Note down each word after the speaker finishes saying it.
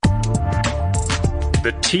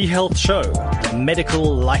The Tea Health Show, the medical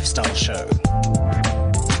lifestyle show.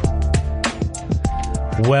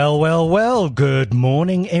 Well, good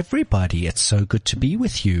morning, everybody. It's so good to be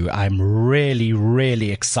with you. I'm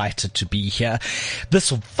really excited to be here this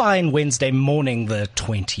fine Wednesday morning, the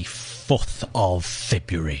 24th of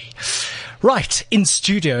February. Right, in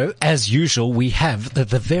studio, as usual, we have the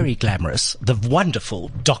very glamorous, the wonderful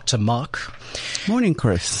Dr. Mark. Morning,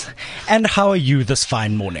 Chris. And how are you this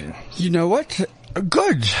fine morning? You know what?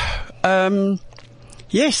 Good.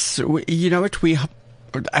 Yes, you know what? We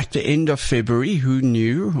at the end of February, who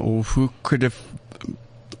knew or who could have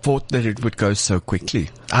thought that it would go so quickly?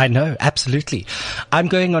 I know, absolutely. I'm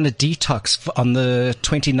going on a detox on the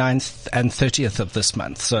 29th and 30th of this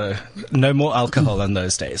month, so no more alcohol on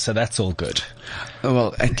those days, so that's all good.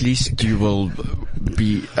 Well, at least you will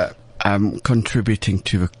be contributing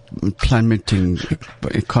to a plummeting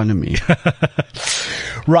economy.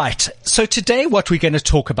 Right. So today what we're going to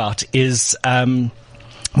talk about is we're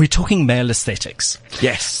talking male aesthetics.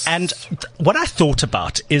 Yes. And what I thought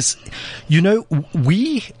about is, you know,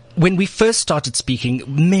 when we first started speaking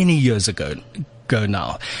many years ago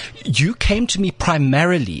now, you came to me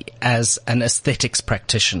primarily as an aesthetics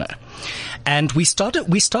practitioner. And we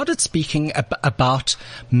started speaking about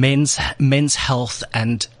men's health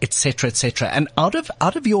and et cetera. And out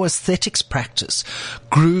of your aesthetics practice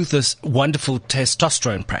grew this wonderful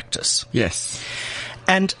testosterone practice. Yes.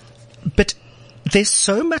 But there's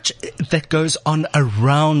so much that goes on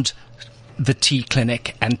around the T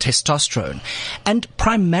clinic and testosterone. And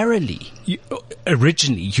primarily,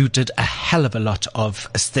 originally, you did a hell of a lot of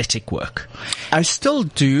aesthetic work. I still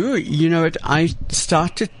do. You know what? I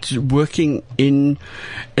started working in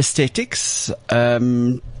aesthetics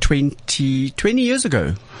 20 years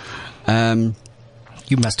ago.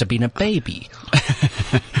 You must have been a baby.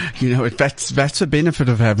 You know, that's a benefit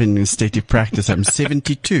of having aesthetic practice. I'm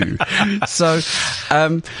 72. So,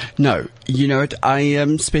 no, you know what?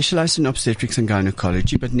 I specialized in obstetrics and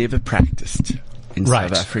gynecology, but never practiced in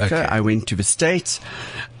South Africa. Okay. I went to the States,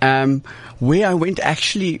 where I went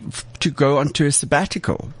actually to go onto a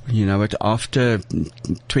sabbatical. You know what? After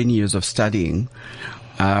 20 years of studying,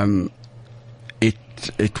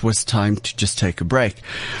 it was time to just take a break.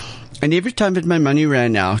 And every time that my money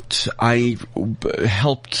ran out, I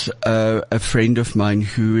helped a friend of mine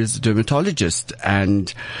who is a dermatologist,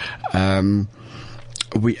 and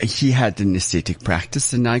he had an aesthetic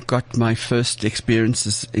practice, and I got my first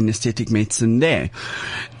experiences in aesthetic medicine there.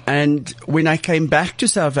 And when I came back to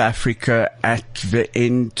South Africa at the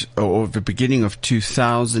end or the beginning of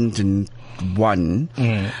 2001,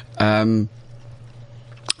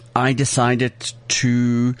 I decided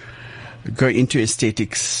to go into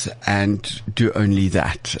aesthetics and do only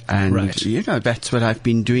that. And, you know, that's what I've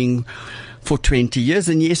been doing for 20 years.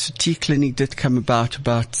 And yes, the T clinic did come about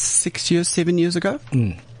 7 years ago.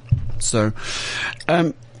 So,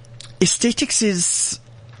 aesthetics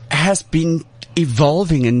has been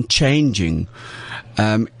evolving and changing.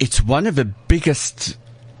 It's one of the biggest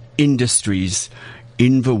industries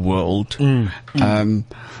in the world.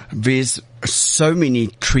 There's so many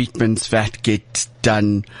treatments that get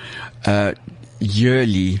done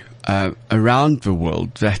yearly around the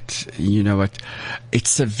world that, you know what,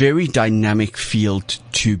 it's a very dynamic field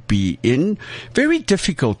to be in, very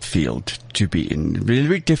difficult field to be in,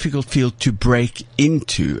 very difficult field to break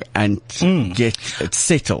into and get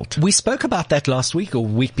settled. We spoke about that last week or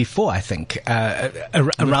week before, I think,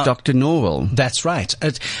 around Dr. Norwell. That's right.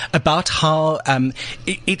 About how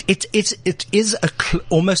it is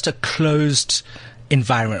almost a closed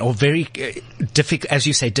environment, or very difficult, as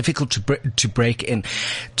you say, difficult to break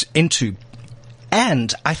into.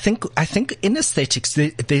 And I think in aesthetics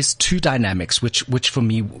there's two dynamics which for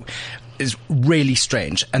me is really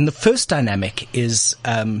strange. And the first dynamic is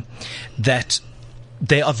that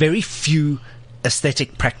there are very few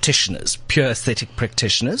aesthetic practitioners, pure aesthetic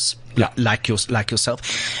practitioners, like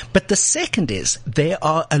yourself. But the second is there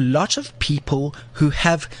are a lot of people who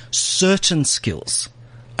have certain skills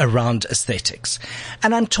around aesthetics.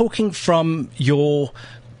 And I'm talking from your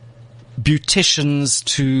beauticians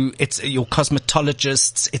to your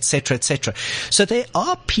cosmetologists, etc., etc. So there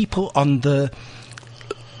are people on the,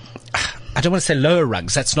 I don't want to say lower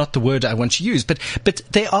rungs, that's not the word I want to use, but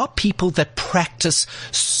there are people that practice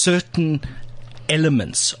certain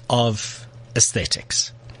elements of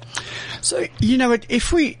aesthetics. So, you know what,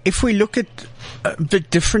 if we look at the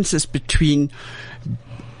differences between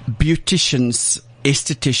beauticians,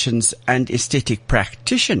 estheticians and aesthetic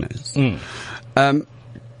practitioners,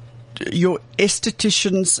 your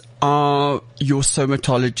estheticians are your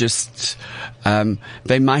somatologists.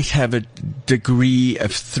 They might have a degree, a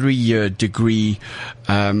 3-year degree,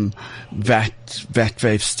 that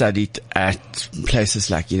they've studied at places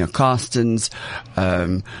like, Carstens,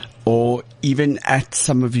 or even at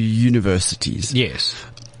some of the universities. Yes.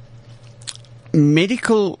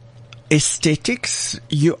 Medical aesthetics,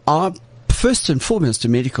 you are first and foremost a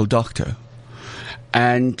medical doctor.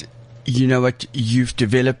 And you know what? You've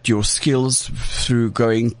developed your skills through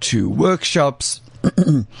going to workshops,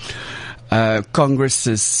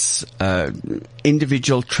 congresses,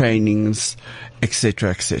 individual trainings, etc.,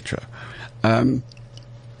 etc.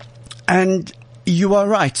 And you are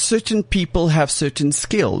right. Certain people have certain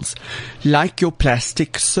skills, like your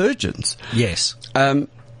plastic surgeons. Yes.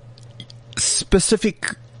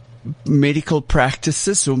 Specific medical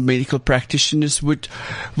practices or medical practitioners would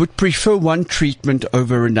prefer one treatment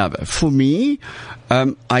over another. For me,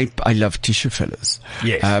 I love tissue fillers.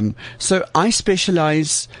 Yes. So I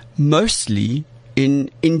specialize mostly in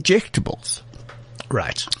injectables.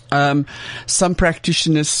 Right. Some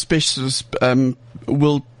practitioners, specialists,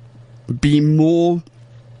 will be more,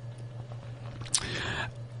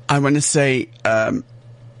 I want to say,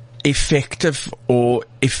 effective or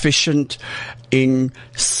efficient in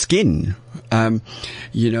skin, and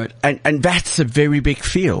that's a very big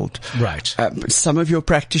field. Right. Some of your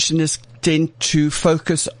practitioners tend to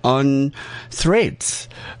focus on threads.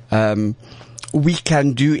 We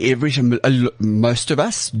can do most of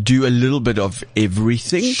us do a little bit of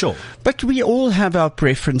everything. Sure. But we all have our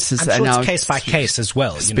preferences I'm sure and it's our case by case as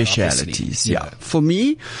well. Specialities. Yeah. For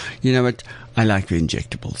me, you know what? I like the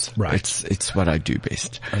injectables. Right. It's what I do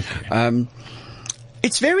best. Okay.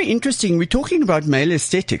 It's very interesting. We're talking about male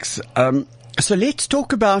aesthetics. So let's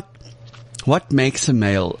talk about what makes a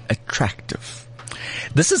male attractive.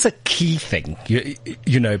 This is a key thing,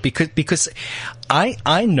 because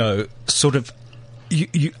I know sort of,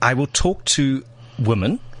 I will talk to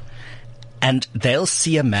women and they'll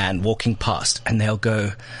see a man walking past and they'll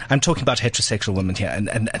go, I'm talking about heterosexual women here,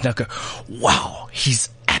 and they'll go, wow, he's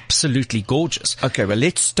absolutely gorgeous. Okay, well,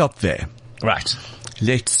 let's stop there. Right.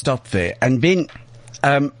 Let's stop there. And then,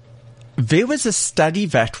 there was a study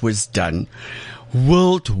that was done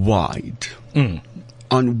worldwide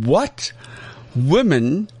on what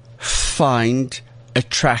women find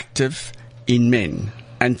attractive in men.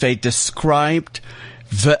 And they described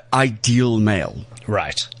the ideal male.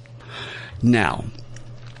 Right. Now,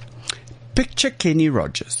 picture Kenny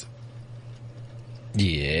Rogers.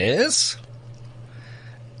 Yes.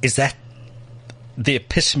 Is that the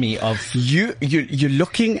epitome of... You're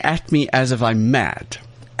looking at me as if I'm mad.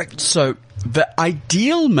 So, the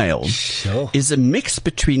ideal male is a mix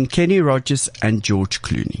between Kenny Rogers and George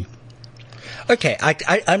Clooney. Okay,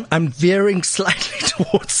 I'm veering slightly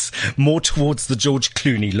more towards the George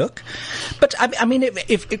Clooney look, but I mean,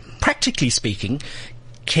 if practically speaking,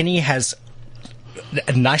 Kenny has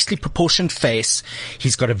a nicely proportioned face.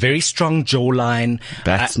 He's got a very strong jawline.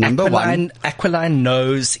 That's number one. Aquiline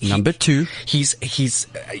nose. Number two. He's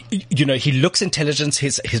he looks intelligent.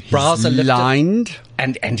 His brows are lifted. Lined.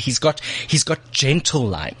 And he's got gentle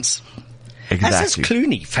lines. Exactly. As is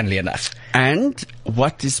Clooney, funnily enough. And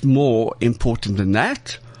what is more important than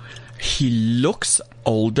that, he looks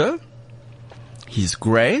older. He's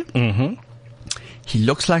grey. Mm-hmm. He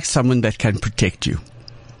looks like someone that can protect you.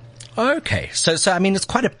 Okay. So I mean, it's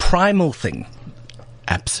quite a primal thing.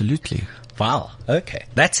 Absolutely. Wow. Okay.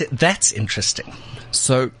 That's it. That's interesting.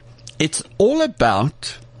 So it's all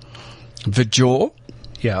about the jaw.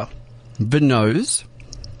 Yeah. The nose.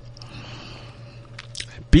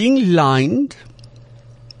 Being lined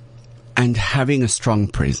and having a strong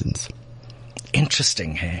presence.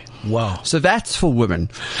 Interesting, hey? Wow. So that's for women.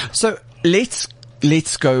 So let's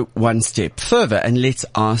go one step further and let's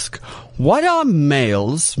ask, what are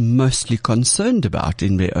males mostly concerned about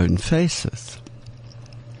in their own faces?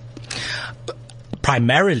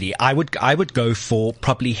 Primarily, I would go for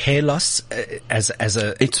probably hair loss as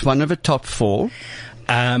a. It's one of the top four.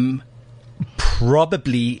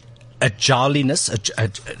 Probably a jowliness,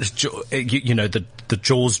 the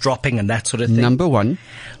jaws dropping and that sort of thing. Number one.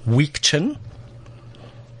 Weak chin.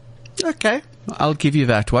 Okay, I'll give you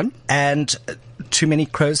that one. And too many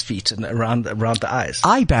crow's feet around the eyes.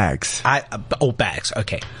 Eye bags. Bags.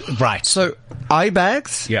 Okay, right. So eye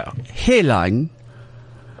bags. Yeah. Hairline.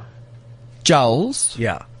 Jowls.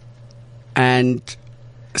 Yeah. And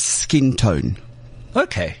skin tone.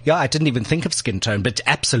 Okay. Yeah, I didn't even think of skin tone, but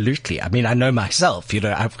absolutely. I mean, I know myself,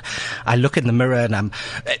 I look in the mirror and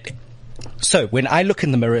so when I look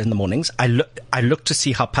in the mirror in the mornings, I look to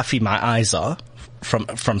see how puffy my eyes are from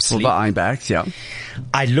sleep. For the eye bags, yeah.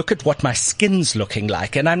 I look at what my skin's looking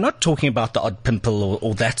like, and I'm not talking about the odd pimple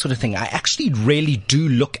or that sort of thing. I actually really do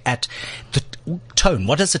look at the tone.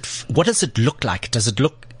 What does it look like? Does it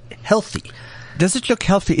look healthy? Does it look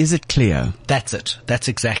healthy? Is it clear? That's it. That's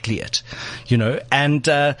exactly it. And,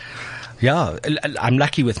 yeah, I'm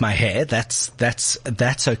lucky with my hair. That's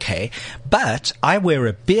okay. But I wear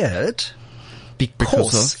a beard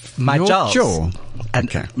because of my your jaw. And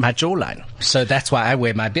okay. my jawline. So that's why I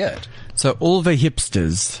wear my beard. So all the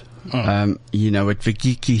hipsters, the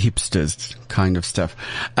geeky hipsters kind of stuff.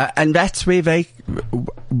 And that's where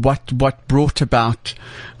what brought about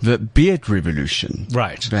the beard revolution.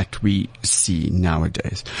 Right. That we see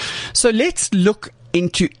nowadays. So let's look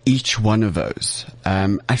into each one of those.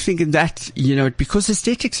 I think in that, because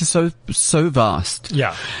aesthetics is so vast.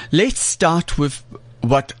 Yeah. Let's start with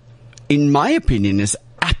what, in my opinion, is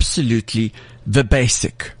absolutely the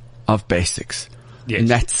basic of basics. Yes. And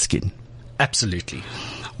that's skin. Absolutely.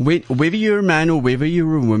 Whether you're a man or whether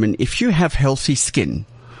you're a woman, if you have healthy skin,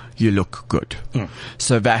 you look good.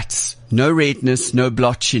 So that's no redness, no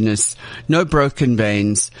blotchiness, no broken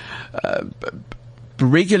veins,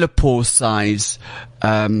 regular pore size,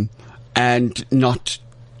 and not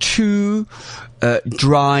too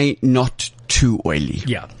dry, not too oily.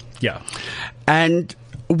 Yeah, yeah. And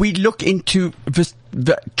we look into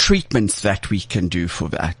the treatments that we can do for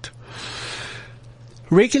that.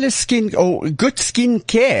 Regular skin or good skin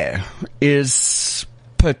care is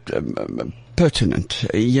pertinent.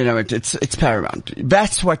 It's paramount.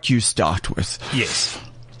 That's what you start with. Yes.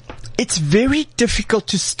 It's very difficult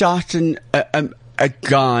to start a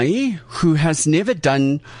guy who has never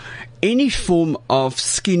done any form of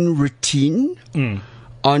skin routine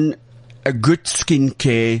on a good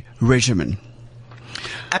skincare regimen.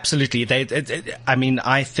 Absolutely.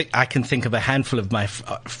 I think I can think of a handful of my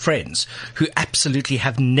friends who absolutely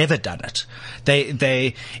have never done it.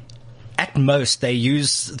 They at most they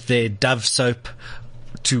use their Dove soap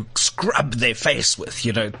to scrub their face with,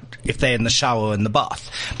 if they're in the shower or in the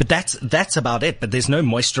bath. But that's about it. But there's no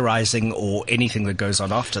moisturizing or anything that goes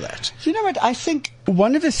on after that. You know what? I think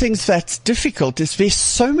one of the things that's difficult is there's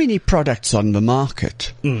so many products on the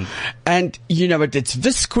market. And it's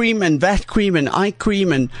this cream and that cream and eye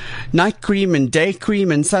cream and night cream and day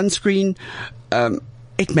cream and sunscreen.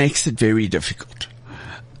 It makes it very difficult.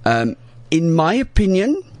 In my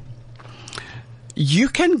opinion, you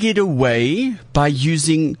can get away by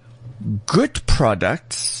using good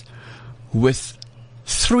products with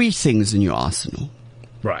 3 things in your arsenal.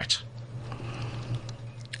 Right.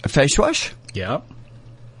 A face wash. Yeah.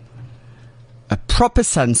 A proper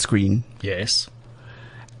sunscreen. Yes.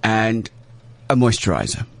 And a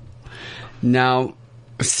moisturizer. Now,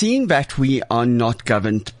 seeing that we are not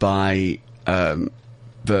governed by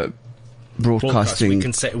the broadcasting,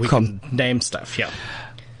 we can name stuff. Yeah.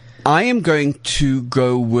 I am going to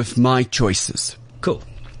go with my choices. Cool.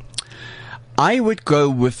 I would go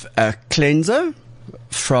with a cleanser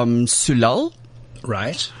from Sulal.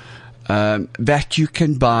 Right. That you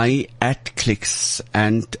can buy at Clicks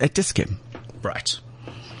and at Dis-Chem. Right.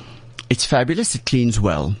 It's fabulous. It cleans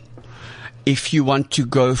well. If you want to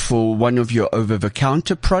go for one of your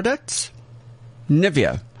over-the-counter products,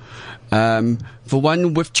 Nivea. The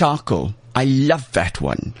one with charcoal. I love that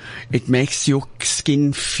one. It makes your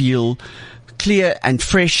skin feel clear and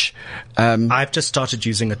fresh. I've just started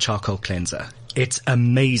using a charcoal cleanser. It's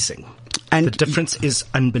amazing. And the difference is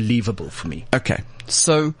unbelievable for me. Okay.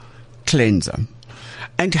 So, cleanser.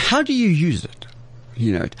 And how do you use it?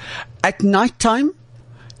 At nighttime,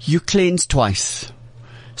 you cleanse twice.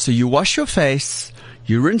 So you wash your face,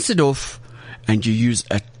 you rinse it off, and you use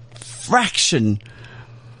a fraction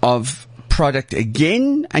of product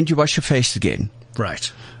again, and you wash your face again.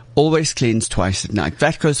 Right. Always cleanse twice at night.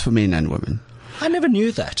 That goes for men and women. I never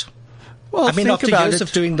knew that. Well, after years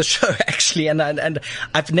of doing the show, actually, and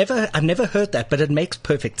I've never heard that, but it makes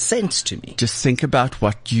perfect sense to me. Just think about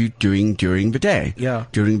what you're doing during the day. Yeah.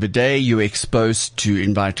 During the day, you're exposed to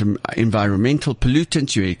environmental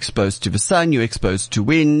pollutants. You're exposed to the sun. You're exposed to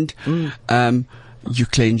wind. You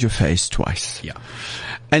cleanse your face twice. Yeah.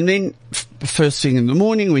 And then first thing in the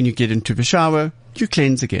morning, when you get into the shower, you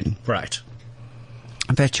cleanse again. Right.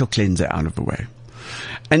 And that's your cleanser out of the way.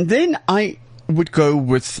 And then I would go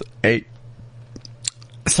with a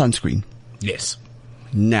sunscreen. Yes.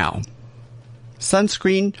 Now,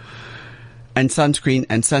 sunscreen,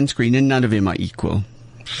 and none of them are equal.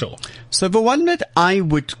 Sure. So the one that I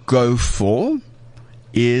would go for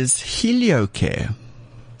is HelioCare.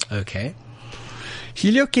 Okay.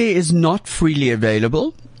 HelioCare is not freely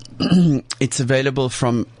available. It's available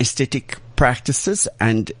from aesthetic practices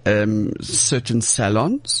and certain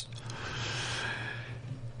salons.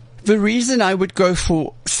 The reason I would go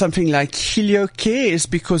for something like HelioCare is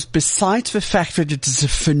because besides the fact that it is a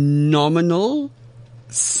phenomenal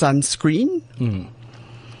sunscreen,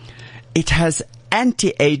 it has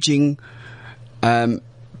anti-aging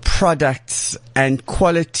products and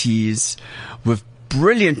qualities with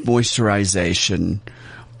brilliant moisturization,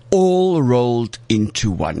 all rolled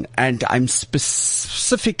into one. And I'm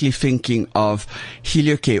specifically thinking of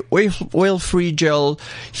HelioCare oil-free gel,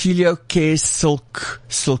 HelioCare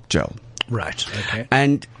silk gel. Right. Okay.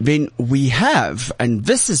 And then we have, and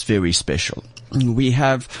this is very special, we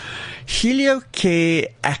have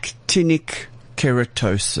HelioCare actinic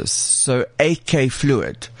keratosis, so AK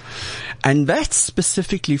fluid. And that's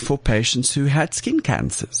specifically for patients who had skin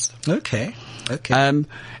cancers. Okay. Okay.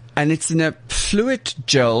 And it's in a fluid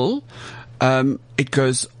gel. It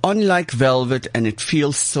goes on like velvet and it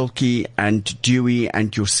feels silky and dewy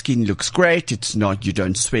and your skin looks great. It's not, you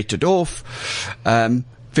don't sweat it off.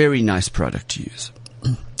 Very nice product to use.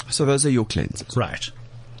 So those are your cleansers. Right.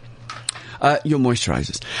 Your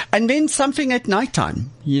moisturizers. And then something at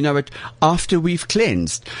nighttime, after we've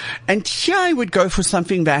cleansed. And here I would go for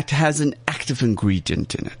something that has an active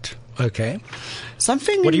ingredient in it. Okay.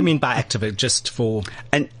 Something. What do you mean by active? Just for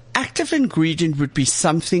an active ingredient would be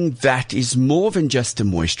something that is more than just a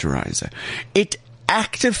moisturizer. It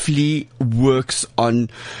actively works on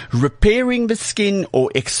repairing the skin or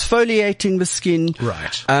exfoliating the skin.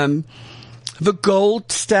 Right. The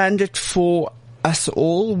gold standard for us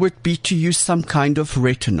all would be to use some kind of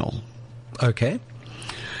retinol. Okay.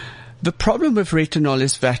 The problem with retinol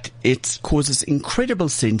is that it causes incredible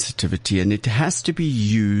sensitivity and it has to be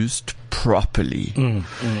used properly.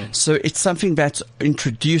 So it's something that's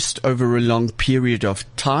introduced over a long period of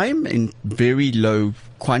time in very low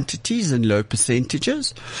quantities and low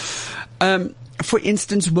percentages. For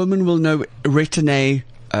instance, women will know retin-A,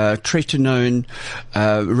 tretinoin,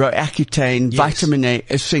 Roaccutane, vitamin A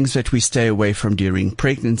are things that we stay away from during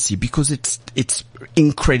pregnancy because it's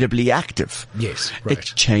incredibly active. Yes, right.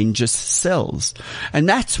 It changes cells. And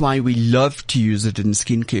that's why we love to use it in a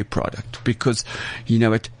skincare product because,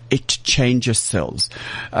 it changes cells.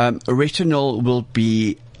 Retinol will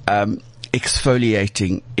be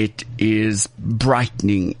exfoliating. It is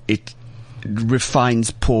brightening. It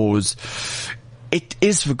refines pores. It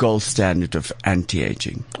is the gold standard of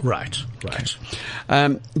anti-aging. Right, right.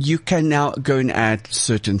 You can now go and add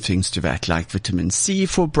certain things to that, like vitamin C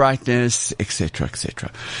for brightness, etc.,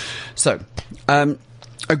 etc. So, a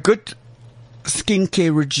good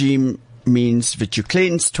skincare regime means that you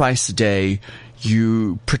cleanse twice a day,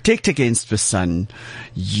 you protect against the sun,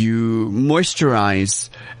 you moisturize,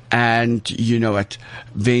 and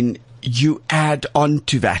then you add on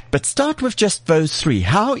to that. But start with just those three.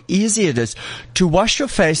 How easy it is to wash your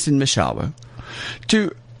face in the shower,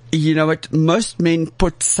 to, most men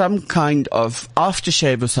put some kind of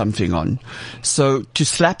aftershave or something on. So to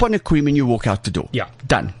slap on a cream and you walk out the door. Yeah.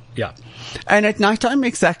 Done. Yeah. And at nighttime,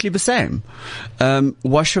 exactly the same.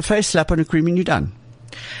 Wash your face, slap on a cream and you're done.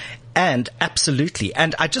 And absolutely.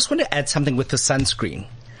 And I just want to add something with the sunscreen.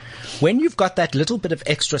 When you've got that little bit of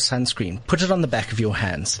extra sunscreen, put it on the back of your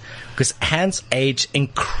hands because hands age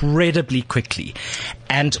incredibly quickly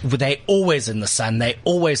and they're always in the sun. They're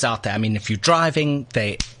always out there. I mean, if you're driving,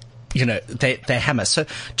 they hammer. So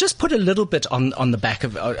just put a little bit on the back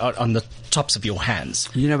of, on the tops of your hands.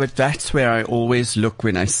 But that's where I always look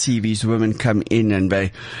when I see these women come in and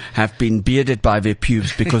they have been bearded by their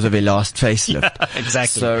pubes because of their last facelift. Yeah,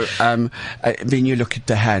 exactly. So, then you look at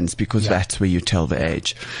the hands because that's where you tell the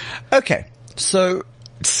age. Okay. So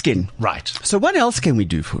skin. Right. So what else can we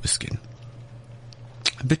do for the skin?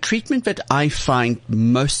 The treatment that I find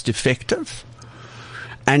most effective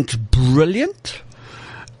and brilliant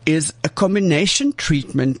is a combination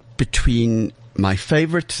treatment between my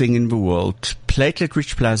favorite thing in the world,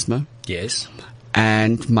 platelet-rich plasma. Yes.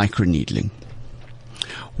 And microneedling.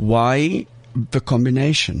 Why the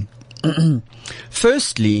combination?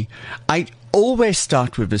 Firstly, I always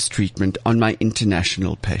start with this treatment on my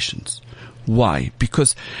international patients. Why?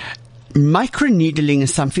 Because microneedling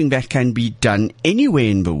is something that can be done anywhere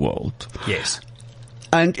in the world. Yes.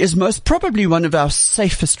 And is most probably one of our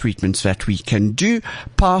safest treatments that we can do,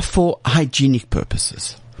 for hygienic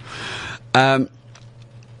purposes. The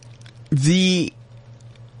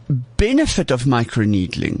benefit of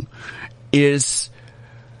microneedling is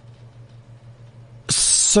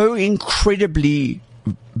so incredibly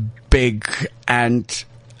big and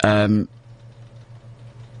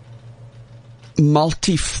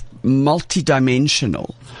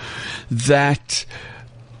multi-dimensional that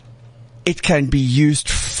it can be used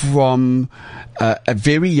from a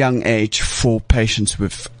very young age for patients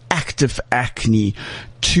with active acne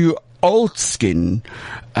to old skin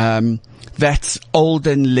that's old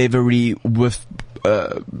and leathery with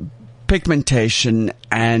pigmentation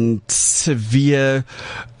and severe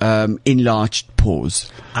enlarged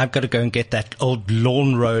pores. I've got to go and get that old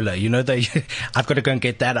lawn roller. You know, I've got to go and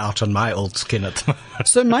get that out on my old skin at the moment.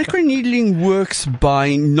 So microneedling works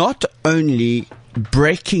by not only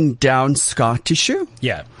breaking down scar tissue,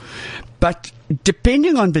 yeah, but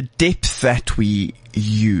depending on the depth that we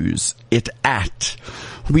use it at,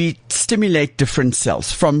 we stimulate different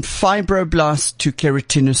cells from fibroblasts to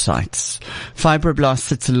keratinocytes. Fibroblast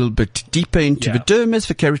sits a little bit deeper into the dermis.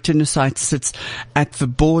 The keratinocyte sits at the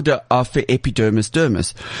border of the epidermis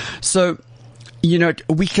dermis. So, you know,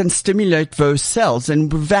 we can stimulate those cells,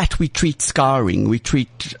 and with that we treat scarring, we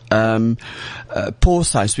treat pore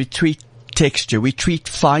size, we treat texture, we treat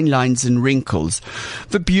fine lines and wrinkles.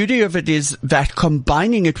 The beauty of it is that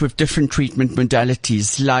combining it with different treatment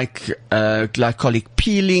modalities like glycolic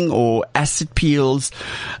peeling or acid peels,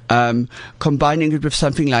 combining it with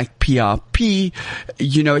something like PRP,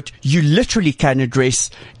 you know, you literally can address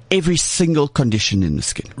every single condition in the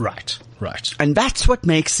skin. Right, right. And that's what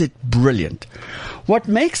makes it brilliant. What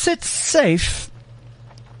makes it safe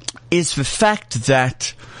is the fact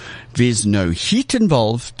that there's no heat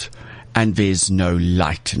involved, and there's no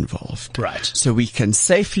light involved. Right. So we can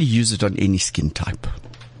safely use it on any skin type.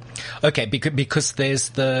 Okay, because there's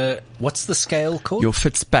what's the scale called? Your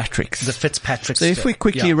Fitzpatrick's. The Fitzpatrick scale. So if we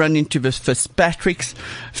quickly run into the Fitzpatrick's,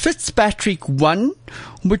 Fitzpatrick 1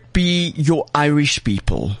 would be your Irish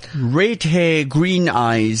people. Red hair, green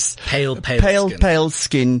eyes. Pale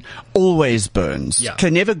skin, always burns. Yeah.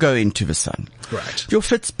 Can never go into the sun. Right. Your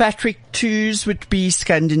Fitzpatrick 2s would be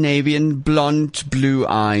Scandinavian, blonde, blue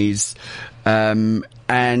eyes,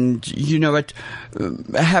 and you know what,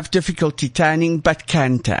 have difficulty tanning, but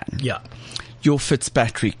can tan. Yeah. Your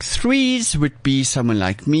Fitzpatrick 3s would be someone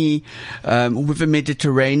like me, with a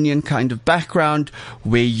Mediterranean kind of background,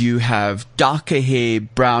 where you have darker hair,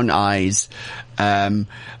 brown eyes,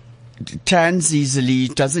 tans easily,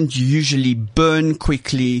 doesn't usually burn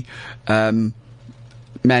quickly,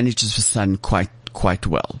 manages the sun quite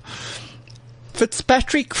well.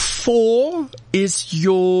 Fitzpatrick 4 is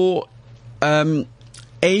your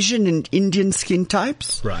Asian and Indian skin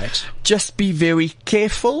types. Right. Just be very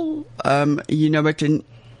careful. You know, but an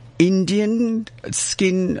Indian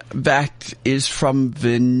skin that is from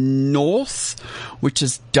the north, which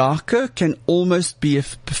is darker, can almost be a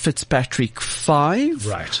Fitzpatrick 5.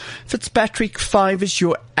 Right. Fitzpatrick 5 is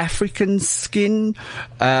your African skin.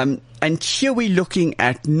 And here we're looking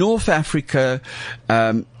at North Africa,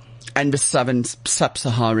 and the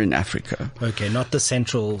sub-Saharan Africa. Okay, not the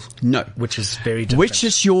central. No. Which is very different. Which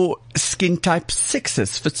is your skin type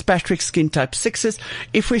 6s, Fitzpatrick skin type 6s.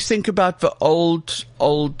 If we think about the old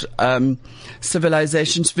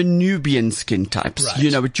civilizations, the Nubian skin types, right. You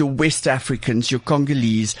know, with your West Africans, your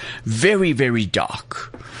Congolese, very, very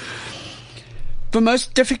dark. The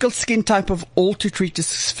most difficult skin type of all to treat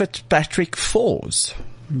is Fitzpatrick 4s,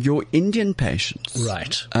 your Indian patients.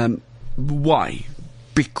 Right. Why?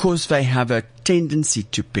 Because they have a tendency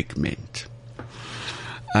to pigment.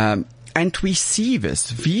 And we see this.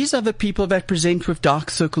 These are the people that present with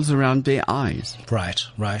dark circles around their eyes. Right,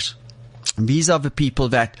 right. These are the people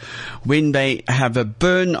that when they have a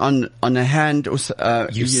burn on a hand, or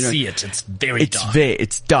you see it. It's very dark. It's there.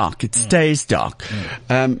 It's dark. It stays dark.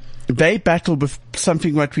 They battle with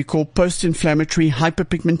something what we call post-inflammatory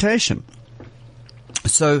hyperpigmentation.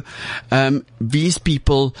 So, these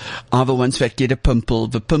people are the ones that get a pimple.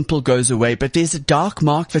 The pimple goes away, but there's a dark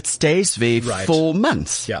mark that stays there for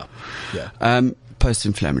months. Yeah. Yeah.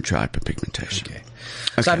 Post-inflammatory hyperpigmentation. Okay.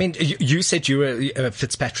 So, I mean, you said you were a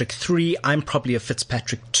Fitzpatrick 3. I'm probably a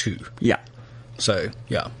Fitzpatrick 2. Yeah. So,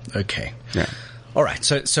 yeah. Okay. Yeah. All right.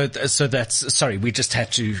 So that's, sorry, we just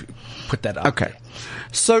had to put that up. Okay.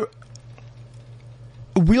 So,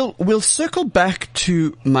 We'll circle back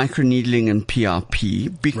to microneedling and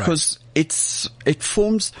PRP because it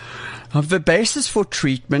forms the basis for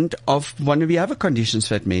treatment of one of the other conditions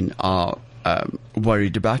that men are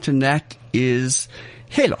worried about, and that is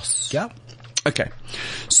hair loss. Yeah. Okay.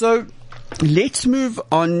 So let's move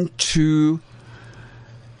on to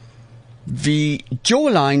the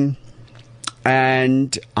jawline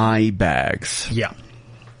and eye bags. Yeah.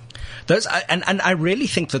 Those and I really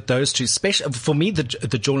think that those two, especially for me, the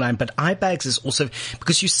jawline, but eye bags is also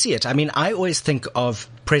because you see it. I mean, I always think of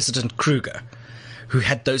President Kruger, who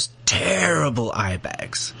had those terrible eye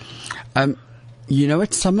bags. You know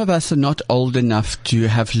what? Some of us are not old enough to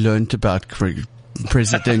have learned about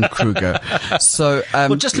President Kruger. So,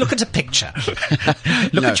 well, just look at a picture.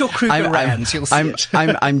 Look at your Kruger rands. You'll see it.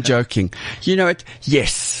 I'm joking. You know what?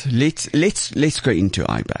 Yes. Let's go into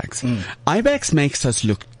eye bags. Eye bags makes us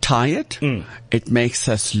look tired. It makes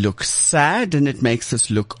us look sad, and it makes us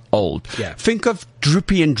look old. Yeah. Think of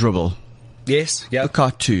Droopy and Dribble. Yes. Yeah. The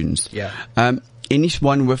cartoons. Yeah.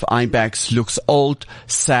 Anyone with eye bags looks old,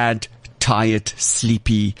 sad, tired,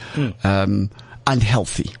 sleepy,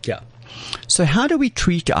 unhealthy. Yeah. So how do we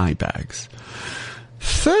treat eye bags?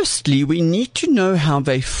 Firstly, we need to know how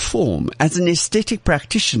they form. As an aesthetic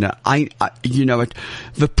practitioner, you know what?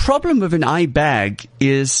 The problem with an eye bag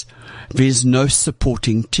is there's no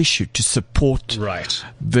supporting tissue to support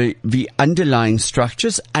the underlying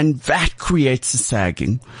structures, and that creates a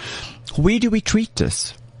sagging. Where do we treat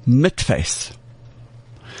this? Mid-face.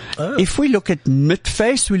 Oh. If we look at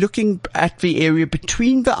mid-face, we're looking at the area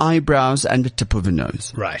between the eyebrows and the tip of the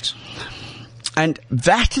nose. Right. And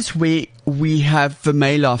that is where we have the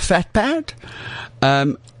malar fat pad,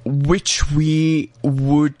 which we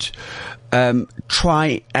would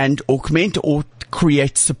try and augment or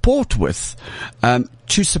create support with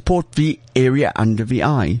to support the area under the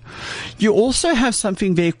eye. You also have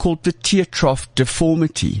something there called the tear trough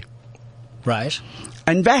deformity. Right.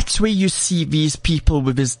 And that's where you see these people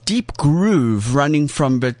with this deep groove running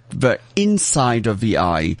from the inside of the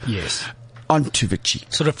eye onto the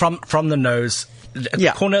cheek. Sort of from the nose,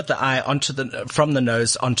 the corner of the eye from the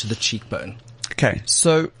nose onto the cheekbone. Okay,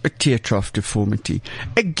 so a tear trough deformity.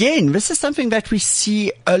 Again, this is something that we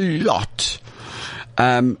see a lot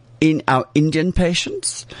in our Indian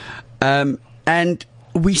patients, and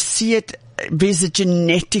we see it. There's a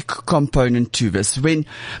genetic component to this. When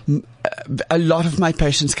a lot of my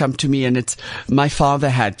patients come to me and it's, my father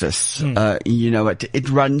had this, you know, it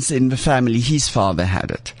runs in the family. His father had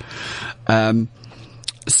it.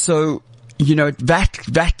 So, you know,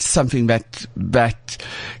 that's something that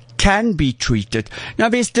can be treated. Now,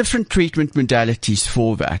 there's different treatment modalities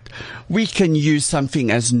for that. We can use something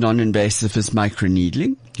as non-invasive as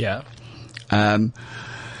microneedling. Yeah.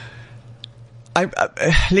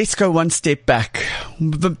 Let's go one step back.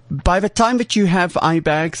 By the time that you have eye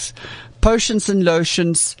bags, potions and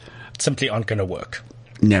lotions simply aren't going to work.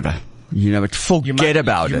 Never. You know, forget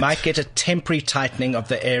about it. You might get a temporary tightening of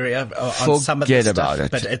the area on some of the stuff. Forget about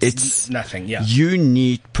it. But it's nothing. Yeah. You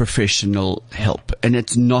need professional help, and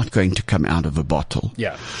it's not going to come out of a bottle.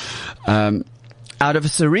 Yeah. Out of a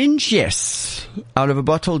syringe, yes. Out of a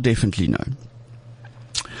bottle, definitely no.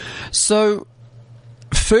 So,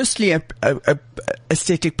 firstly, a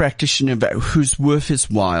aesthetic practitioner who's worth his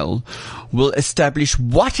while will establish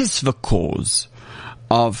what is the cause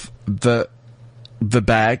of the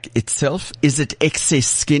bag itself. Is it excess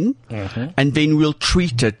skin? And then we'll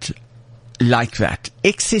treat it like that.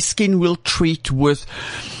 Excess skin we'll treat with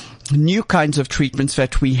new kinds of treatments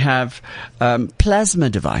that we have, plasma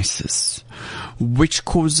devices, which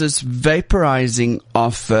causes vaporizing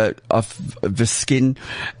of the skin,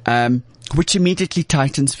 which immediately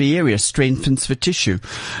tightens the area, strengthens the tissue.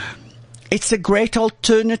 It's a great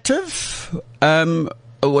alternative,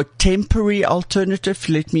 or temporary alternative,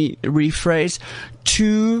 let me rephrase,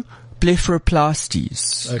 to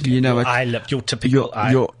blepharoplasties. Okay. You know, your typical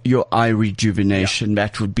eye. Your eye rejuvenation,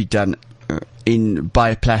 that would be done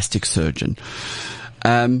by a plastic surgeon.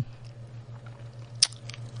 Then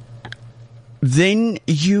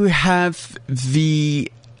you have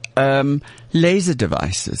the laser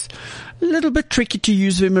devices. A little bit tricky to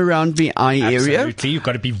use them around the eye area. Absolutely, you've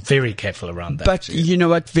got to be very careful around that. But you know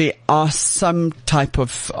what? There are some type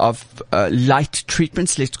of light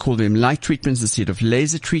treatments. Let's call them light treatments instead of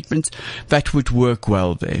laser treatments that would work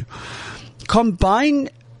well there. Combine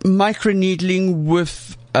microneedling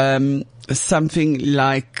with something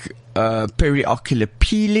like periocular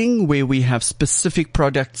peeling, where we have specific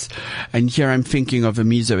products, and here I'm thinking of the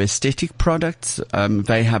mesoaesthetic products.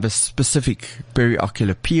 They have a specific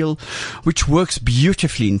periocular peel, which works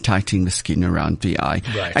beautifully in tightening the skin around the eye.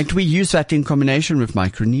 Right. And we use that in combination with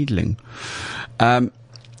microneedling.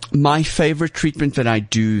 My favorite treatment that I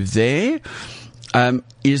do there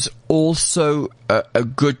is also a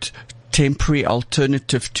good temporary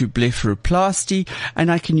alternative to blepharoplasty, and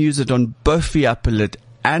I can use it on both the upper lid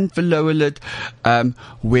and the lower lid,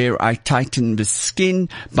 where I tighten the skin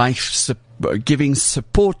by giving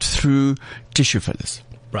support through tissue fillers.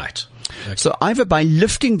 Right. Okay. So either by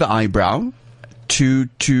lifting the eyebrow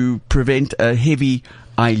to prevent a heavy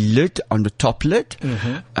eyelid on the top lid,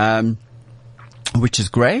 which is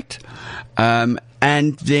great.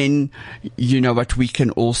 And then, you know what, we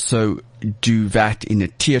can also do that in a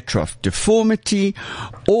tear trough deformity,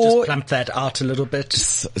 or just plump that out a little bit.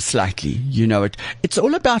 Slightly, you know it. It's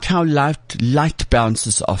all about how light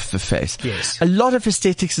bounces off the face. Yes. A lot of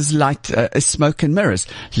aesthetics is light, smoke and mirrors,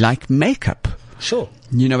 like makeup. Sure.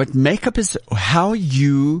 You know what, makeup is how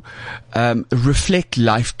you reflect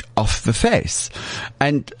light off the face.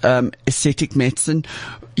 And aesthetic medicine,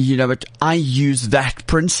 you know what, I use that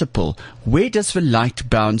principle. Where does the light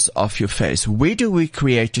bounce off your face? Where do we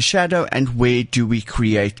create a shadow, and where do we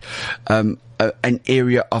create an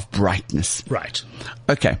area of brightness? Right.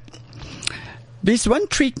 Okay. There's one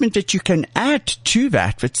treatment that you can add to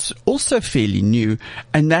that that's also fairly new,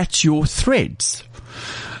 and that's your threads.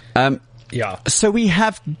 Yeah. So we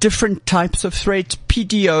have different types of threads.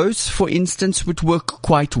 PDOs, for instance, would work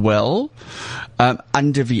quite well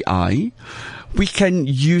under the eye. We can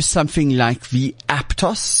use something like the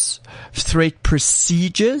Aptos thread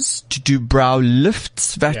procedures to do brow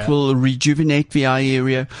lifts that will rejuvenate the eye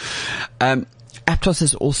area. Aptos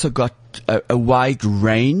has also got a wide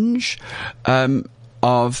range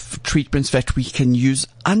of treatments that we can use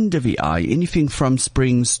under the eye, anything from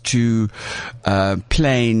springs to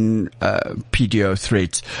plain PDO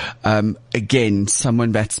threads. Again,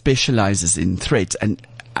 someone that specializes in threads, and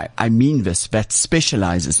I mean this, that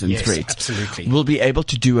specializes in threads, absolutely, will be able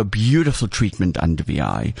to do a beautiful treatment under the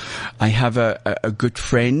eye. I have a good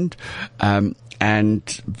friend,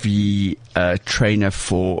 and the trainer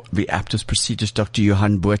for the Aptos procedures, Dr.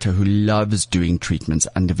 Johan Botha, who loves doing treatments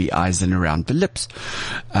under the eyes and around the lips,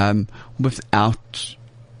 without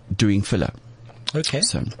doing filler. Okay.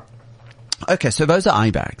 So those are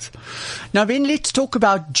eye bags. Now then, let's talk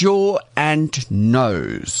about jaw and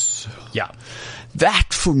nose. Yeah.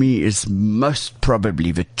 That for me is most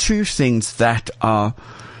probably the two things that are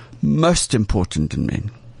most important in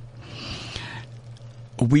men.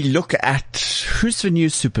 We look at who's the new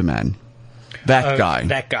Superman? That guy.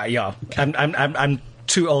 That guy, yeah. I'm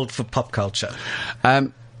too old for pop culture.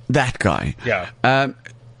 That guy. Yeah.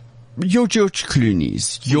 Your George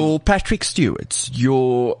Clooney's, your Patrick Stewart's,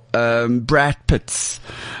 your Brad Pitt's,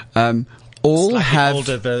 all Slightly have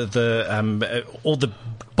older, all the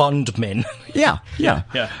Bond men. Yeah.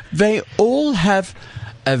 They all have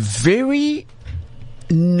a very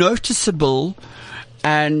noticeable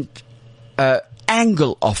and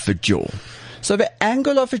angle of the jaw. So the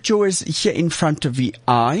angle of the jaw is here in front of the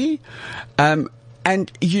eye.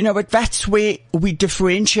 And you know what? That's where we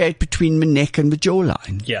differentiate between the neck and the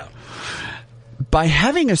jawline. Yeah. By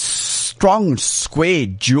having a strong, square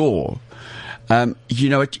jaw, you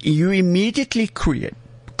know what? You immediately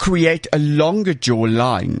create a longer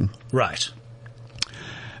jawline. Right.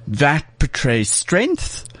 That portrays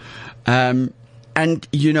strength. And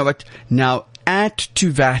you know what? Now add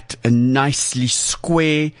to that a nicely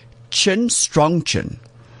square chin, strong chin.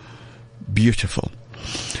 Beautiful.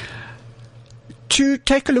 To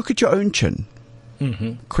take a look at your own chin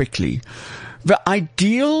quickly. The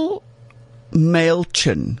ideal male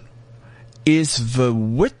chin is the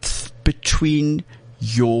width between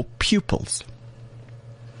your pupils.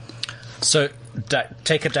 So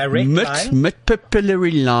take a direct line.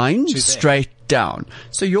 Mid-papillary line straight down.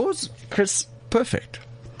 So yours, Chris, perfect.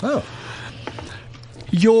 Oh.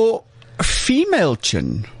 Your female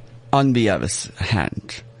chin, on the other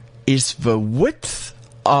hand, is the width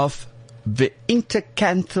of the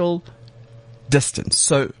intercanthal distance.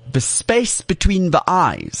 So the space between the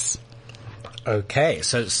eyes. Okay.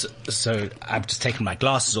 So I've just taken my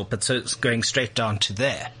glasses off, but so it's going straight down to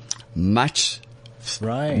there. Much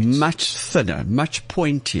thinner, much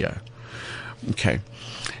pointier. Okay.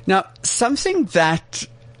 Now, something that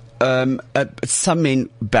some men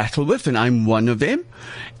battle with, and I'm one of them,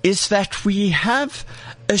 is that we have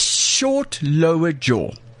a short lower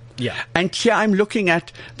jaw. Yeah. And here I'm looking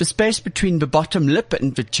at the space between the bottom lip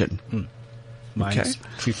and the chin. Mine's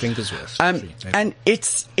 3 fingers worth. And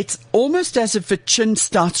it's almost as if the chin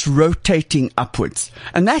starts rotating upwards.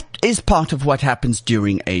 And that is part of what happens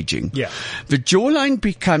during aging. Yeah. The jawline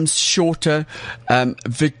becomes shorter.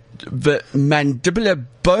 The mandibular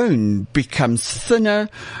bone becomes thinner.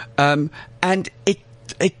 And it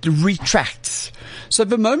retracts. So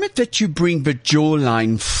the moment that you bring the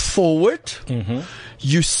jawline forward,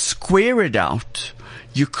 you square it out,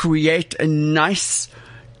 you create a nice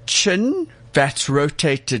chin that's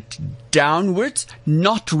rotated downwards,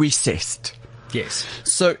 not recessed. Yes.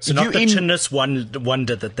 So not the chinless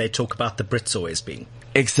wonder that they talk about the Brits always being.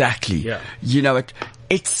 Exactly. Yeah. You know,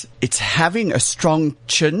 it's having a strong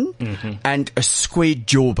chin and a square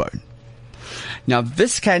jawbone. Now,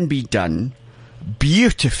 this can be done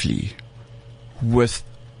beautifully with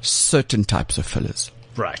certain types of fillers.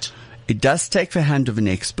 Right. It does take the hand of an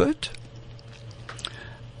expert.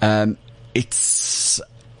 It's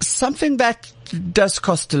something that does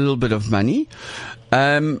cost a little bit of money.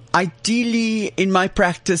 Ideally, in my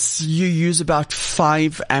practice, you use about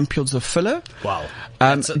 5 ampules of filler. Wow.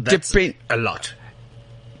 That's a lot.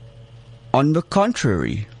 On the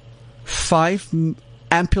contrary, 5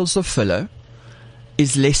 ampules of filler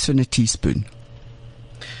is less than a teaspoon.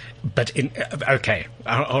 But okay,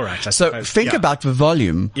 all right. So think about the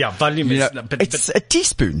volume. Yeah, volume is. It's a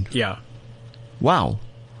teaspoon. Yeah. Wow,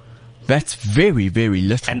 that's very, very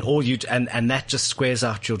little. And that just squares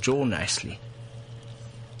out your jaw nicely.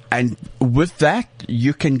 And with that,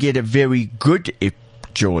 you can get a very good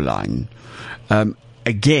jawline.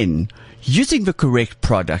 Again, using the correct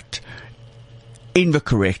product in the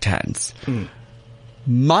correct hands.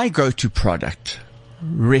 My go-to product,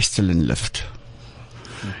 Restylane Lift.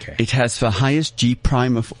 Okay. It has the highest G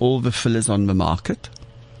prime of all the fillers on the market.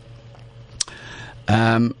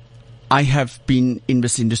 I have been in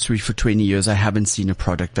this industry for 20 years. I haven't seen a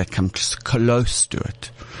product that comes close to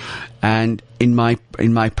it. And in my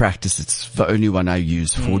practice, it's the only one I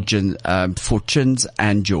use for chins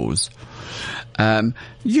and jaws.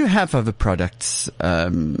 You have other products.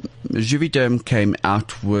 Juvederm came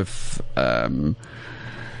out with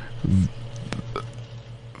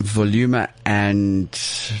Voluma, and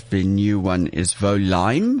the new one is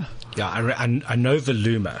Volime. Yeah, I know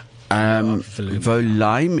Voluma.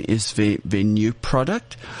 Volime is the new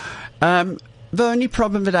product. The only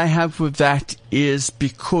problem that I have with that is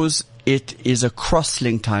because it is a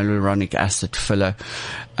cross-linked hyaluronic acid filler.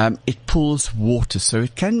 It pulls water, so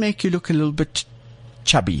it can make you look a little bit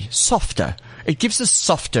chubby, softer. It gives a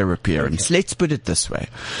softer appearance. Okay. Let's put it this way.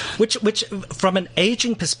 Which, from an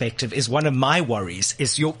aging perspective, is one of my worries.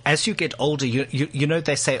 Is as you get older, you know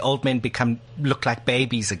they say old men look like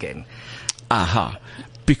babies again. Aha,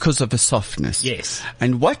 because of the softness. Yes.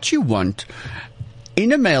 And what you want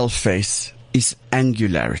in a male face is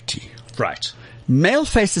angularity. Right. Male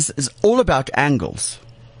faces is all about angles.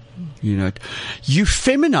 You know, you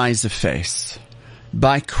feminize a face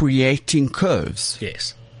by creating curves.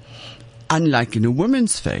 Yes. Unlike in a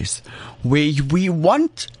woman's face, where we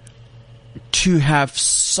want to have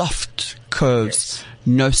soft curves, yes,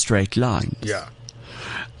 no straight lines. Yeah.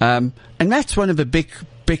 And that's one of the big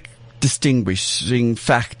distinguishing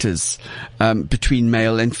factors between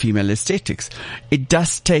male and female aesthetics. It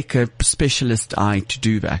does take a specialist eye to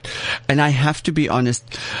do that. And I have to be honest,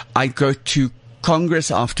 I go to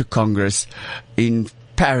Congress after Congress in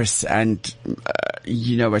Paris and,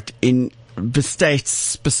 in the States,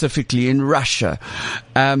 specifically in Russia.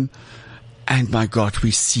 And my God, we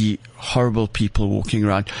see horrible people walking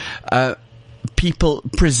around. People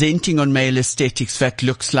presenting on male aesthetics that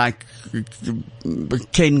looks like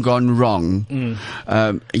Ken gone wrong,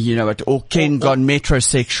 or Ken gone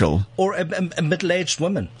metrosexual. Or a middle-aged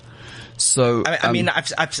woman. So, I mean,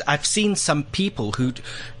 I've seen some people who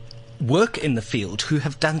work in the field who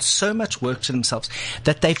have done so much work to themselves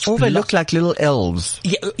that they look like little elves.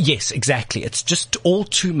 Yeah, yes, exactly. It's just all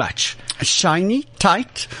too much. Shiny,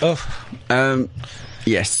 tight. Oh.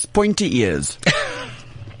 Yes, pointy ears.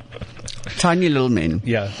 Tiny little men.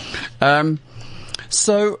 Yeah.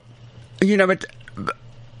 So,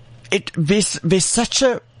 there's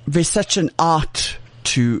such an art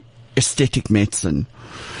to aesthetic medicine.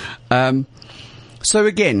 So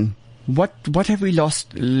again, what have we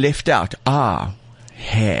left out?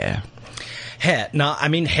 Hair. Hair. Now, I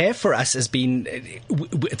mean, hair for us has been,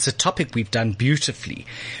 it's a topic we've done beautifully,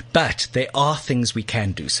 but there are things we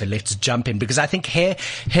can do. So let's jump in, because I think hair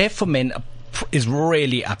for men is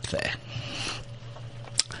really up there.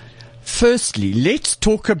 Firstly, let's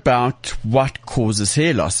talk about what causes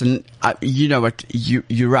hair loss. And you know what?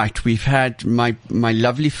 You're right. We've had my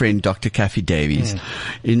lovely friend, Dr. Kathy Davies,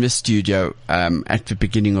 in the studio at the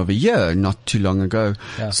beginning of a year, not too long ago.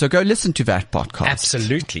 Yeah. So go listen to that podcast.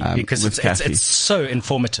 Absolutely, because it's so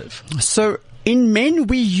informative. So in men,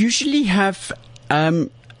 we usually have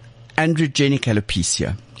androgenic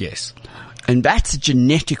alopecia. Yes. And that's a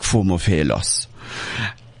genetic form of hair loss.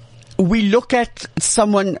 We look at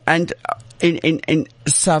someone, and in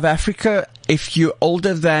South Africa, if you're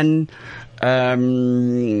older than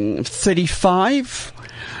 35,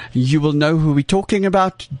 you will know who we're talking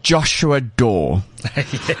about. Joshua Daw.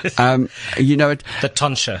 Yes. The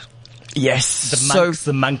tonsure. Yes.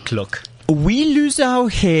 The monk look. We lose our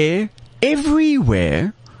hair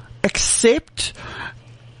everywhere except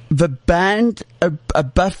the band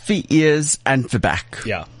above the ears and the back.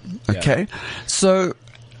 Yeah. Okay. Yeah. So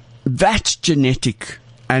that's genetic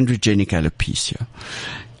androgenic alopecia.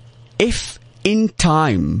 If in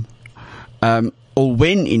time, or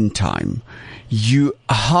when in time, you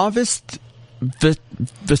harvest the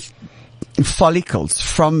follicles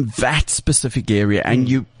from that specific area and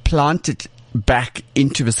you plant it back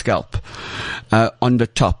into the scalp, on the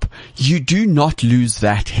top, you do not lose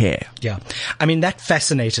that hair. Yeah. I mean, that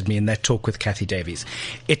fascinated me in that talk with Kathy Davies.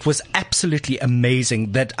 It was absolutely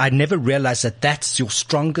amazing that I never realized that that's your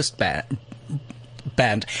strongest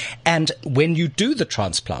band. And when you do the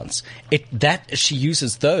transplants, that she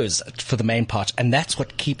uses those for the main part, and that's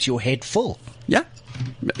what keeps your head full. Yeah.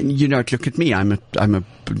 You know, look at me. I'm a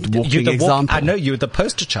walking example. I know, you're the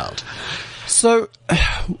poster child. So,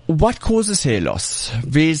 what causes hair loss?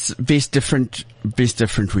 There's different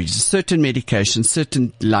reasons. Certain medications,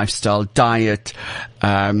 certain lifestyle, diet,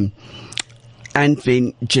 and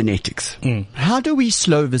then genetics. How do we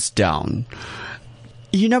slow this down?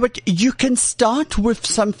 You know what? You can start with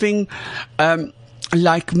something like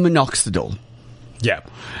minoxidil. Yeah.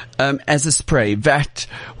 As a spray that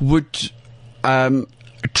would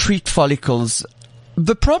treat follicles.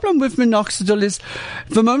 The problem with minoxidil is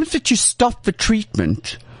the moment that you stop the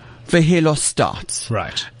treatment, the hair loss starts.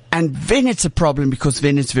 Right. And then it's a problem because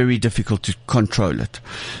then it's very difficult to control it.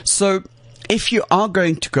 So if you are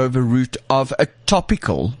going to go the route of a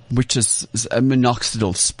topical, which is a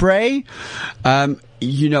minoxidil spray,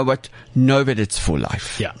 you know what? Know that it's for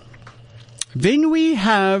life. Yeah. Then we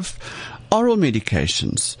have oral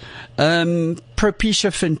medications,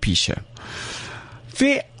 Propecia, Finpecia.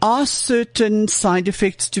 There are certain side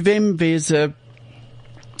effects to them. There's a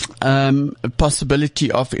possibility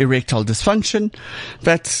of erectile dysfunction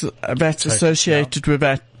that's associated with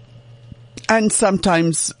that, and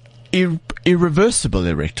sometimes irreversible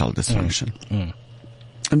erectile dysfunction.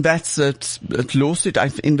 And that's a lawsuit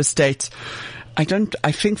in the States. I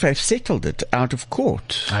think they've settled it out of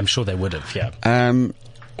court. I'm sure they would have, yeah.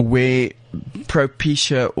 Where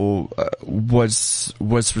Propecia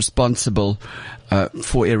was responsible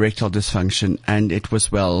for erectile dysfunction, and it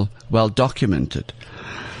was well documented.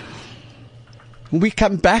 We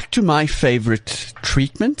come back to my favorite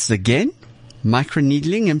treatments again,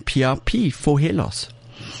 microneedling and PRP for hair loss.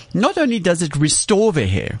 Not only does it restore the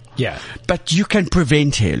hair, but you can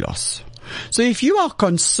prevent hair loss. So if you are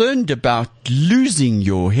concerned about losing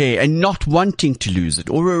your hair and not wanting to lose it,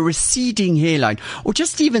 or a receding hairline, or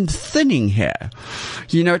just even thinning hair,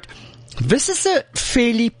 you know, this is a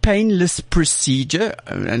fairly painless procedure,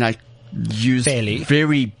 and I use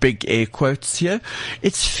very big air quotes here.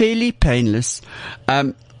 It's fairly painless.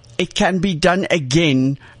 It can be done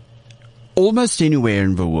again almost anywhere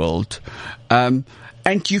in the world. And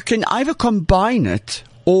you can either combine it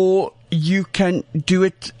or you can do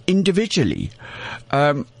it individually.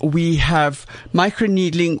 We have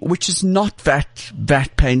microneedling, which is not that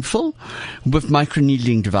painful, with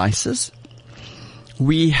microneedling devices.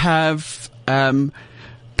 We have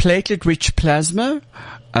platelet-rich plasma,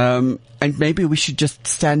 and maybe we should just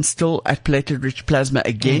stand still at platelet-rich plasma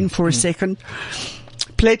again for a second.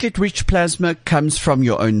 Platelet-rich plasma comes from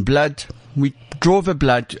your own blood. We draw the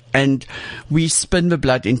blood and we spin the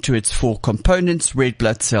blood into its four components: red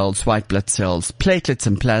blood cells, white blood cells, platelets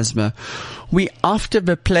and plasma. We after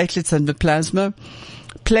the platelets and the plasma.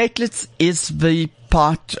 Platelets is the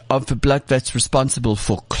part of the blood that's responsible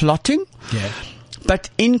for clotting. Yeah. But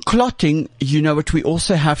in clotting, you know what, we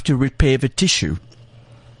also have to repair the tissue.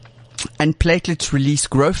 And platelets release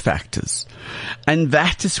growth factors. And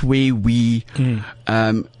that is where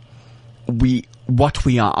what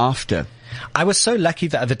we are after. I was so lucky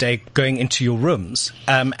the other day going into your rooms,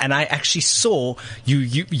 and I actually saw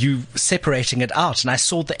you separating it out, and I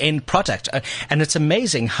saw the end product, and it's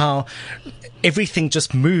amazing how everything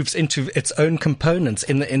just moves into its own components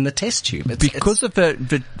in the test tube. Because of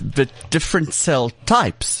the different cell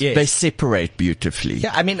types, they separate beautifully.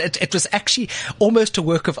 Yeah, I mean, it was actually almost a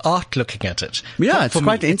work of art looking at it. Yeah, it's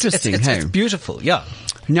quite interesting. It's beautiful, yeah.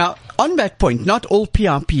 Now, on that point, not all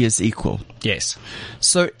PRP is equal. Yes.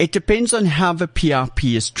 So it depends on how the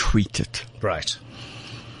PRP is treated. Right.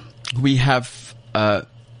 We have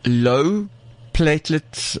low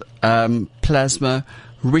platelet plasma,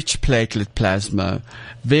 rich platelet plasma,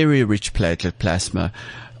 very rich platelet plasma,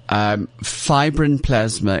 fibrin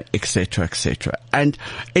plasma, etc., etc. And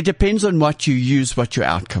it depends on what you use, what your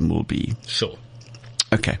outcome will be. Sure.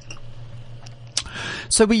 Okay.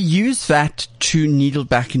 So we use that to needle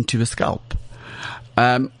back into the scalp.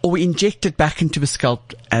 Or we inject it back into the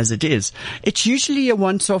scalp as it is. It's usually a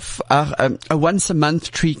once a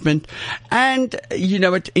month treatment. And you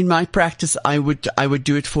know what, in my practice, I would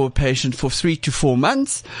do it for a patient for 3 to 4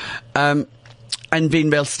 months. and then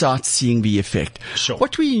they'll start seeing the effect. Sure.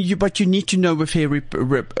 What you need to know with hair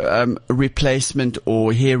replacement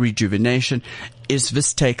or hair rejuvenation is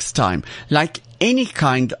this takes time. Like any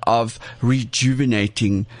kind of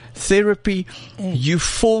rejuvenating therapy, you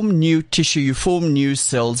form new tissue, you form new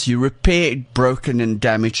cells, you repair broken and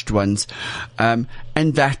damaged ones, and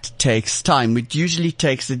that takes time. It usually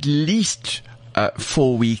takes at least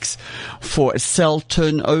 4 weeks for a cell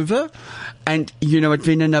turnover. And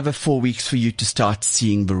then another 4 weeks for you to start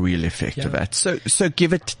seeing the real effect of that. So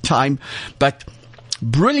give it time, but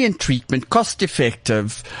brilliant treatment, cost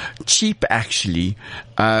effective, cheap actually,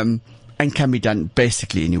 and can be done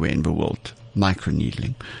basically anywhere in the world.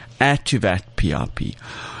 Microneedling. Add to that PRP.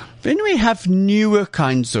 Then we have newer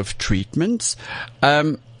kinds of treatments.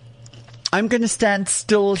 I'm going to stand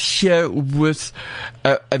still here with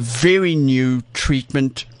a very new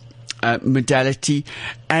treatment modality,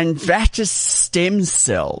 and that is stem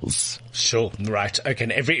cells. Sure, right. Okay,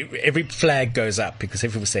 and every flag goes up because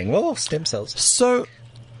everyone's saying, well, stem cells. So,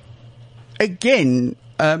 again,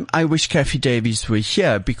 I wish Kathy Davies were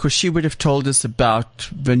here because she would have told us about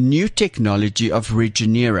the new technology of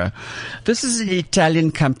Regenera. This is an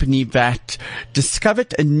Italian company that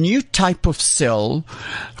discovered a new type of cell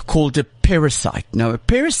called a pericyte. Now, a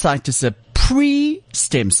pericyte is a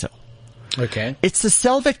pre-stem cell. Okay. It's a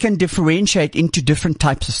cell that can differentiate into different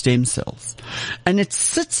types of stem cells. And it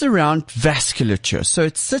sits around vasculature. So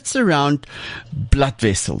it sits around blood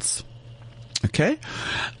vessels. Okay?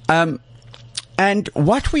 And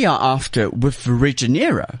what we are after with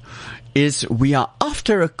Regenera is we are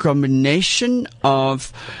after a combination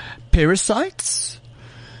of pericytes,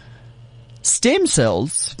 stem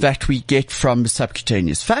cells that we get from the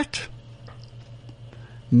subcutaneous fat,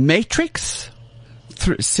 matrix,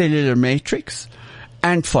 cellular matrix,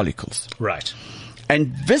 and follicles. Right.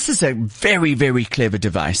 And this is a very, very clever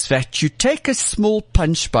device that you take a small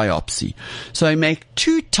punch biopsy. So I make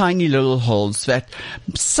 2 tiny little holes that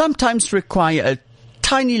sometimes require a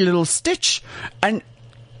tiny little stitch, and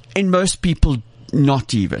in most people,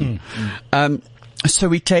 not even. So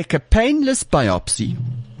we take a painless biopsy.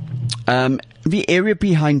 The area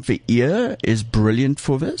behind the ear is brilliant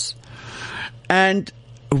for this. And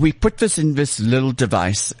we put this in this little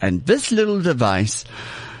device, and this little device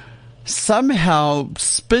somehow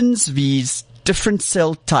spins these different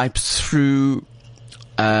cell types through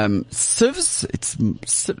sieves. It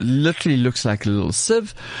literally looks like a little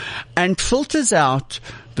sieve, and filters out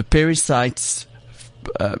the pericytes,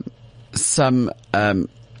 some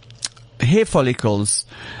hair follicles,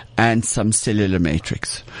 and some cellular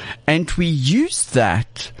matrix. And we use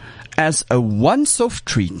that as a once-off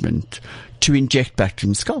treatment to inject back to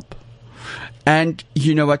the scalp. And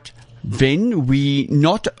you know what? Then we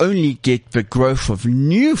not only get the growth of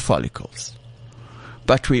new follicles,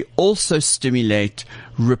 but we also stimulate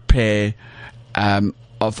repair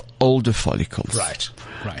of older follicles. Right.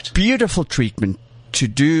 Beautiful treatment to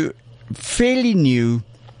do, fairly new.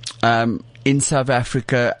 In South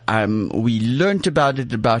Africa, we learned about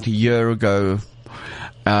it about a year ago.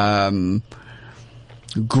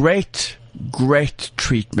 Great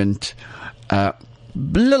treatment. A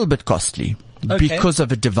little bit costly because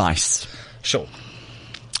of a device. Sure.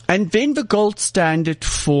 And then the gold standard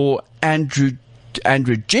for androgenic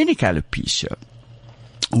alopecia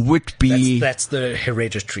would be... That's the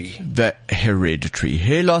hereditary. The hereditary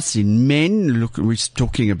hair loss in men. Look, we're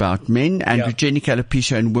talking about men. Androgenic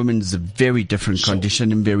alopecia in women is a very different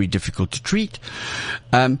condition and very difficult to treat.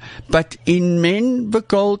 But in men, the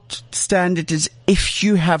gold standard is if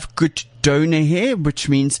you have good donor hair, which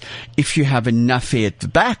means if you have enough hair at the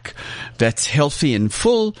back that's healthy and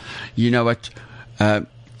full, you know what,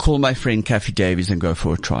 call my friend Kathy Davies and go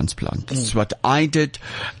for a transplant. This is what I did.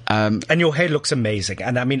 And your hair looks amazing.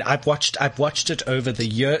 And I mean, I've watched it over the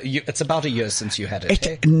year. It's about a year since you had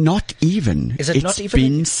it. Not even. Is it not even? It's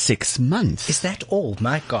been 6 months. Is that all?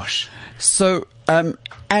 My gosh. So,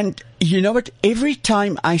 and you know what? Every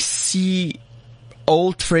time I see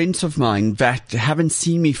old friends of mine that haven't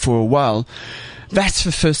seen me for a while, that's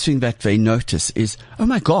the first thing that they notice is, oh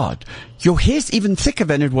my God, your hair's even thicker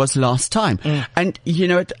than it was last time. And you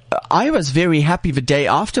know, I was very happy the day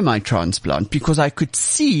after my transplant because I could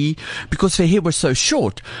see, because the hair was so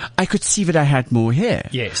short, I could see that I had more hair.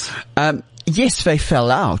 Yes. Yes, they fell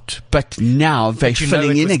out, but now they're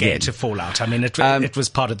filling in again. To fall out. I mean, it was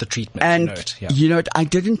part of the treatment. And you know, I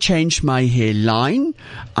didn't change my hairline.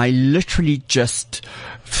 I literally just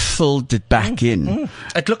filled it back in.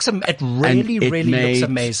 It looks, it really looks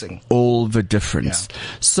amazing. All the difference.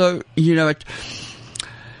 So, you know,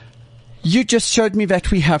 You just showed me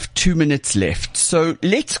that we have 2 minutes left. So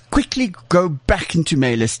let's quickly go back into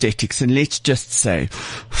male aesthetics and let's just say,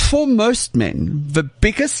 for most men, the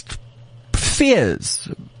biggest fears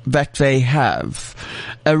that they have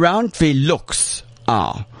around their looks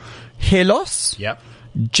are hair loss,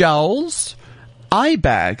 jowls, eye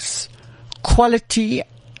bags, quality,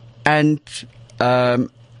 and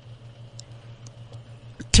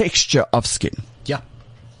texture of skin. Yeah.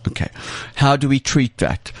 Okay. How do we treat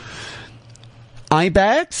that? Eye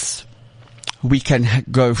bags, we can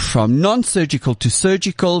go from non-surgical to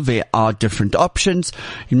surgical. There are different options.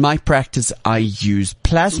 In my practice, I use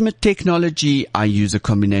plasma technology. I use a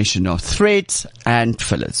combination of threads and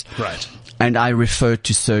fillers. Right. And I refer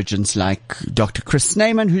to surgeons like Dr. Chris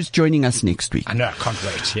Sneyman, who's joining us next week. I know, I can't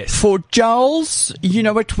wait, yes. For jowls, you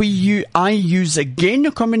know what I use again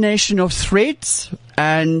a combination of threads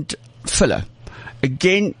and filler.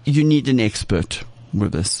 Again, you need an expert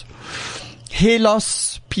with this. Hair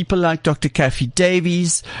loss, people like Dr. Kathy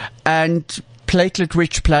Davies, and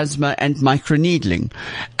platelet-rich plasma and microneedling.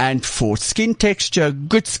 And for skin texture,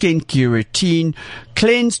 good skin routine,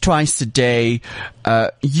 cleanse twice a day,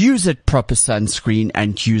 use a proper sunscreen,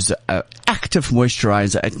 and use an active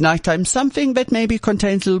moisturizer at nighttime, something that maybe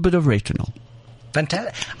contains a little bit of retinol.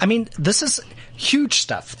 Fantastic. I mean, this is huge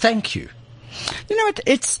stuff. Thank you. You know what?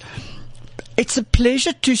 It's a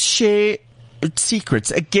pleasure to share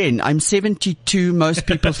secrets. Again, I'm 72. Most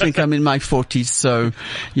people think I'm in my 40s. So,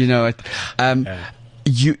 you know,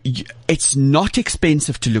 it's not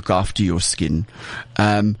expensive to look after your skin.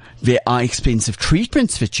 There are expensive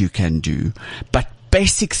treatments that you can do, but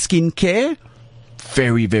basic skincare,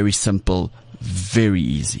 very, very simple, very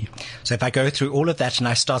easy. So if I go through all of that and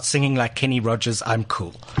I start singing like Kenny Rogers, I'm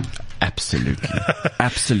cool. Absolutely.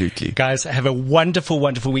 Absolutely. Guys, have a wonderful,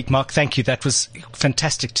 wonderful week. Mark, thank you. That was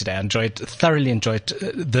fantastic today. I thoroughly enjoyed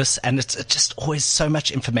this. And it's just always so much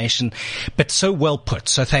information, but so well put.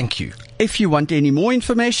 So thank you. If you want any more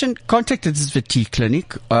information, contact us at the T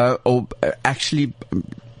Clinic, or actually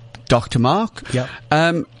Dr. Mark. Yeah.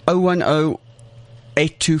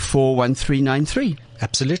 010-824-1393.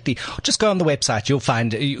 Absolutely. Just go on the website. You'll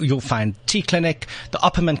find T Clinic, the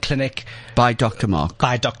Opperman Clinic. By Dr. Mark.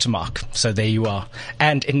 By Dr. Mark. So there you are.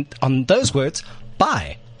 And on those words,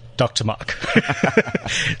 bye, Dr. Mark.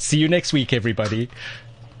 See you next week, everybody.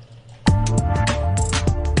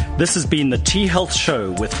 This has been the T Health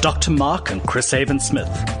Show with Dr. Mark and Chris Avon-Smith,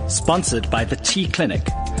 sponsored by the T Clinic.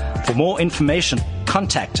 For more information,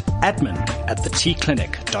 contact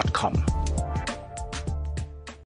admin@thetclinic.com.